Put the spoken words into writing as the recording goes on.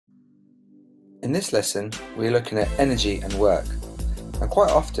In this lesson, we're looking at energy and work, and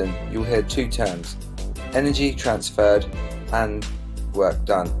quite often you'll hear two terms, energy transferred and work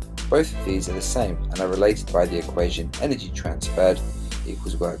done. Both of these are the same and are related by the equation energy transferred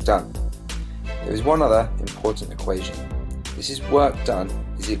equals work done. There is one other important equation. This is work done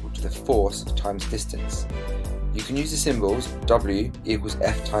is equal to the force times distance. You can use the symbols W equals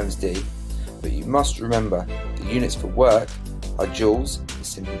F times D, but you must remember the units for work are joules, the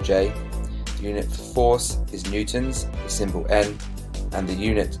symbol J, the unit for force is newtons, the symbol N, and the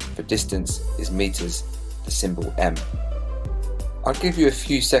unit for distance is meters, the symbol M. I'll give you a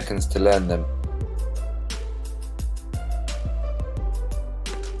few seconds to learn them.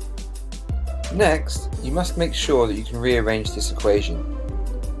 Next, you must make sure that you can rearrange this equation.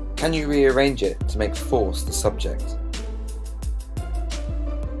 Can you rearrange it to make force the subject?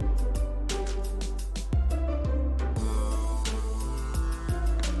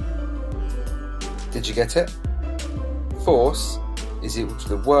 Did you get it? Force is equal to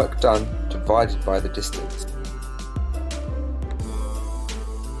the work done divided by the distance.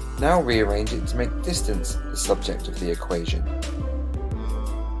 Now rearrange it to make distance the subject of the equation.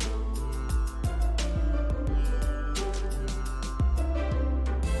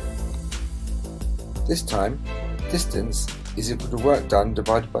 This time, distance is equal to work done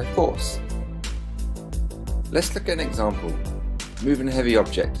divided by force. Let's look at an example. Moving a heavy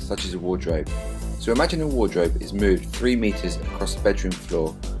object such as a wardrobe. So imagine a wardrobe is moved 3 meters across the bedroom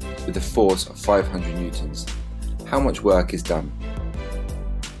floor with a force of 500 newtons. How much work is done?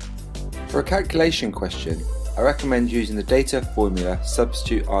 For a calculation question, I recommend using the data formula,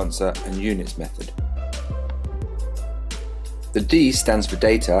 substitute answer and units method. The D stands for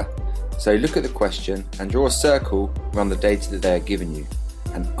data, so look at the question and draw a circle around the data that they are giving you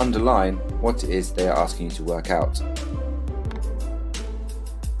and underline what it is they are asking you to work out.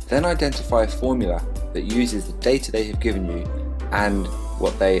 Then identify a formula that uses the data they have given you and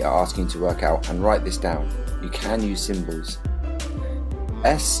what they are asking you to work out, and write this down. You can use symbols.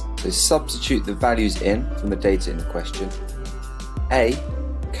 S, so substitute the values in from the data in the question. A,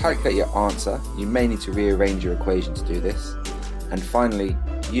 calculate your answer. You may need to rearrange your equation to do this. And finally,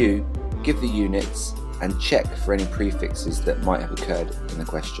 U, give the units and check for any prefixes that might have occurred in the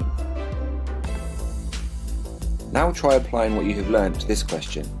question. Now try applying what you have learned to this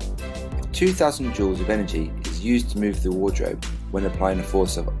question. If 2000 joules of energy is used to move the wardrobe when applying a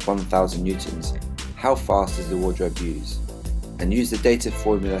force of 1000 newtons, how fast does the wardrobe use? And use the data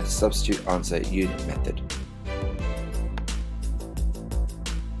formula substitute answer unit method.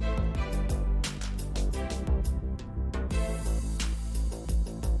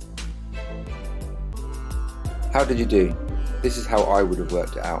 How did you do? This is how I would have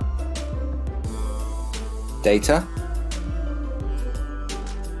worked it out. Data,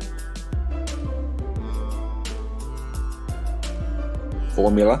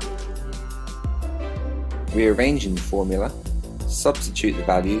 formula, rearranging the formula, substitute the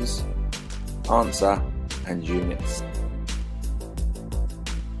values, answer and units.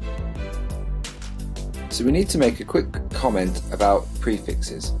 So we need to make a quick comment about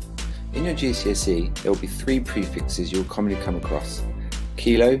prefixes. In your GCSE there will be 3 prefixes you'll commonly come across: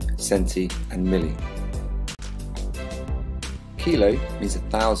 kilo, centi and milli. Kilo means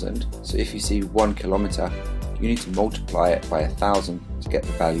 1000, so if you see 1 kilometre, you need to multiply it by 1000 to get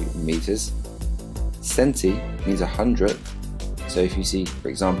the value in meters. Centi means 100, so if you see, for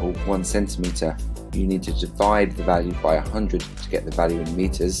example, 1 centimetre, you need to divide the value by 100 to get the value in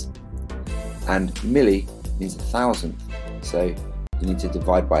meters. And milli means 1000, so you need to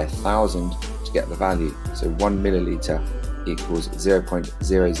divide by 1000 to get the value. So 1 milliliter equals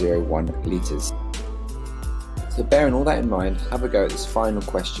 0.001 litres. So bearing all that in mind, have a go at this final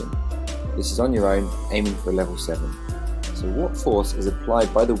question. This is on your own, aiming for a level 7. So what force is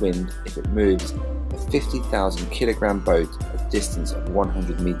applied by the wind if it moves a 50,000 kilogram boat a distance of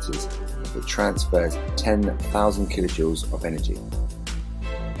 100 meters if it transfers 10,000 kilojoules of energy?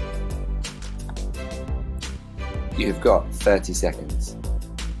 You have got 30 seconds.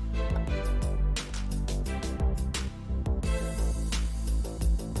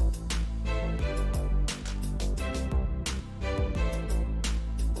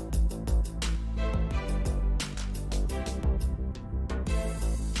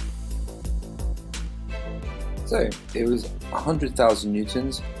 So it was 100,000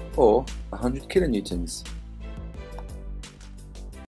 newtons or 100 kilonewtons.